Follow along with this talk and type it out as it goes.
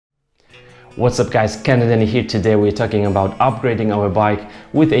What's up guys, Canadian here. Today we're talking about upgrading our bike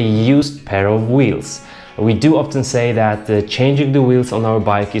with a used pair of wheels. We do often say that changing the wheels on our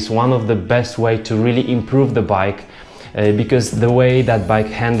bike is one of the best way to really improve the bike because the way that bike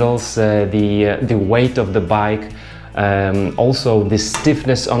handles, the weight of the bike, also the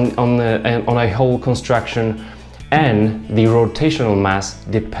stiffness on a whole construction, and the rotational mass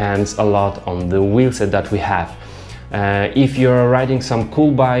depends a lot on the wheelset that we have. If you're riding some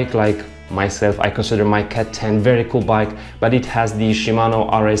cool bike like myself, I consider my Cat 10 very cool bike, but it has the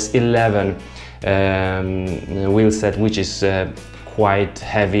Shimano RS11 wheelset, which is quite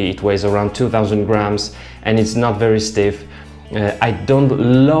heavy. It weighs around 2000 grams and it's not very stiff. I don't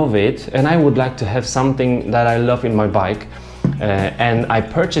love it, and I would like to have something that I love in my bike. And I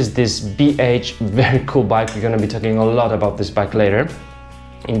purchased this BH, very cool bike. We're going to be talking a lot about this bike later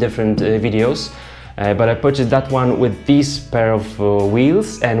in different videos. But I purchased that one with this pair of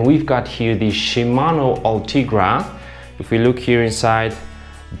wheels, and we've got here the Shimano Ultegra. If we look here inside,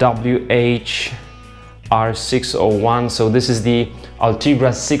 WHR601, so this is the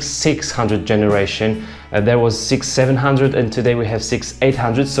Ultegra 6600 generation. There was 6700 and today we have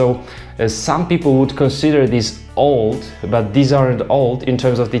 6800. So some people would consider this old, but these aren't old in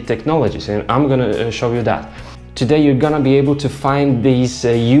terms of the technologies, and I'm gonna show you that. Today you're gonna be able to find these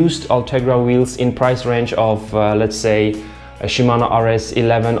used Ultegra wheels in price range of let's say a Shimano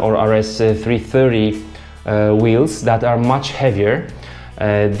RS11 or RS330 wheels that are much heavier.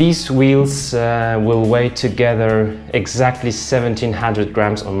 These wheels will weigh together exactly 1700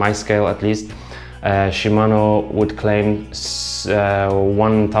 grams on my scale at least. Shimano would claim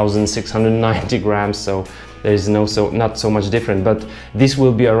 1690 grams, so there is not so much different, but this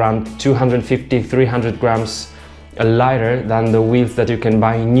will be around 250-300 grams lighter than the wheels that you can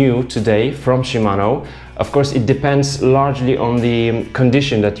buy new today from Shimano. Of course, it depends largely on the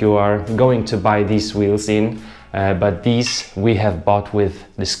condition that you are going to buy these wheels in, but these we have bought with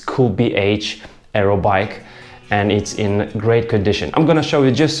this cool BH aero bike, and it's in great condition. I'm gonna show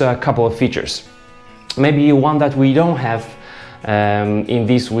you just a couple of features. Maybe one that we don't have in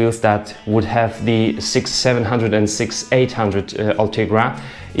these wheels that would have the 6700 and 6800 Ultegra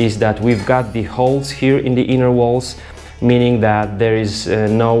is that we've got the holes here in the inner walls, meaning that there is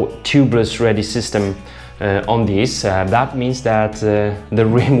no tubeless ready system on these. That means that the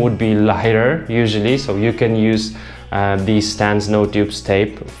rim would be lighter usually, so you can use the Stan's no tubes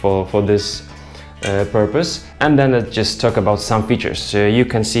tape for this purpose. And then let's just talk about some features. You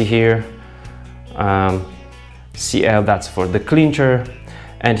can see here CL, that's for the clincher,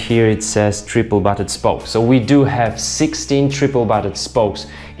 and here it says triple butted spokes. So we do have 16 triple butted spokes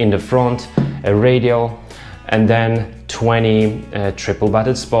in the front, a radial, and then 20 triple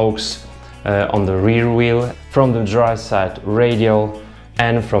butted spokes on the rear wheel, from the drive side radial,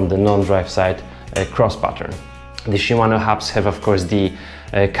 and from the non-drive side cross pattern. The Shimano hubs have of course the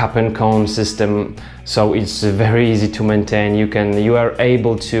cap and cone system, so it's very easy to maintain. You are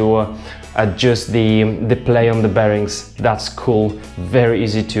able to adjust the play on the bearings. That's cool, very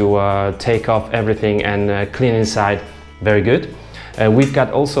easy to take off everything and clean inside, very good. We've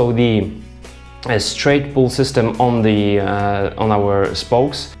got also the straight pull system on our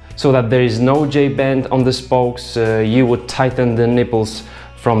spokes, so that there is no J-bend on the spokes. You would tighten the nipples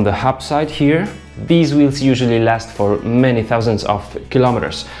from the hub side here. These wheels usually last for many thousands of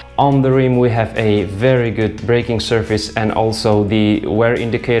kilometers. On the rim we have a very good braking surface and also the wear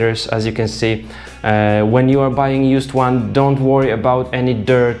indicators, as you can see. When you are buying used one, don't worry about any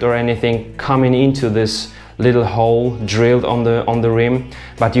dirt or anything coming into this little hole drilled on the rim,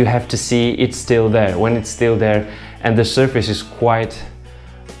 but you have to see it's still there. When it's still there and the surface is quite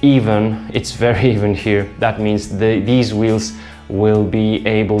even, it's very even here, that means these wheels will be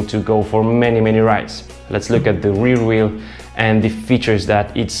able to go for many rides. Let's look at the rear wheel and the features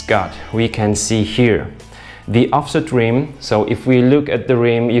that it's got. We can see here the offset rim. So if we look at the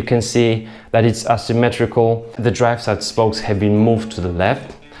rim, you can see that it's asymmetrical. The drive side spokes have been moved to the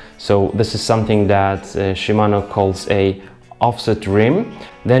left, so this is something that Shimano calls a offset rim.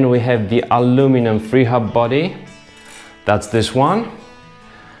 Then we have the aluminum free hub body, that's this one.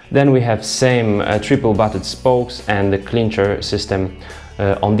 Then we have same triple butted spokes and the clincher system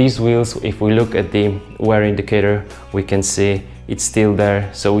on these wheels. If we look at the wear indicator, we can see it's still there,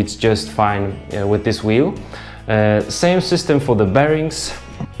 so it's just fine with this wheel. Same system for the bearings.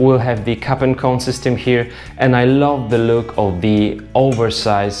 We'll have the cap and cone system here, and I love the look of the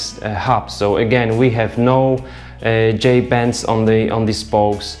oversized hub. So again, we have no J-bends on the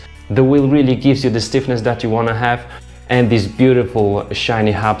spokes. The wheel really gives you the stiffness that you want to have. And these beautiful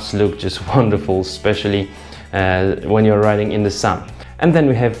shiny hubs look just wonderful, especially when you're riding in the sun. And then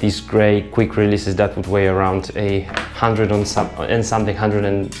we have these gray quick releases that would weigh around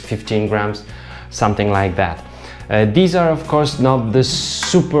 115 grams, something like that. These are of course not the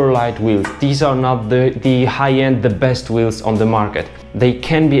super light wheels. These are not the high-end, the best wheels on the market. They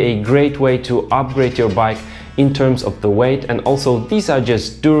can be a great way to upgrade your bike in terms of the weight, and also these are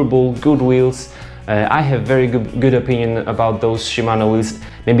just durable, good wheels. I have very good opinion about those Shimano wheels.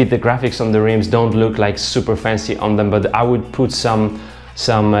 Maybe the graphics on the rims don't look like super fancy on them, but I would put some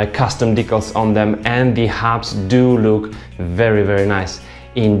custom decals on them, and the hubs do look very nice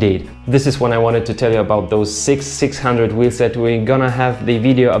indeed. This is what I wanted to tell you about those 600 wheelset. We're gonna have the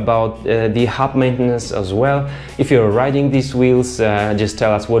video about the hub maintenance as well. If you're riding these wheels, just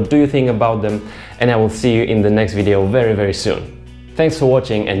tell us what do you think about them, and I will see you in the next video very soon. Thanks for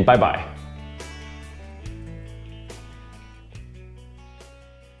watching, and bye bye.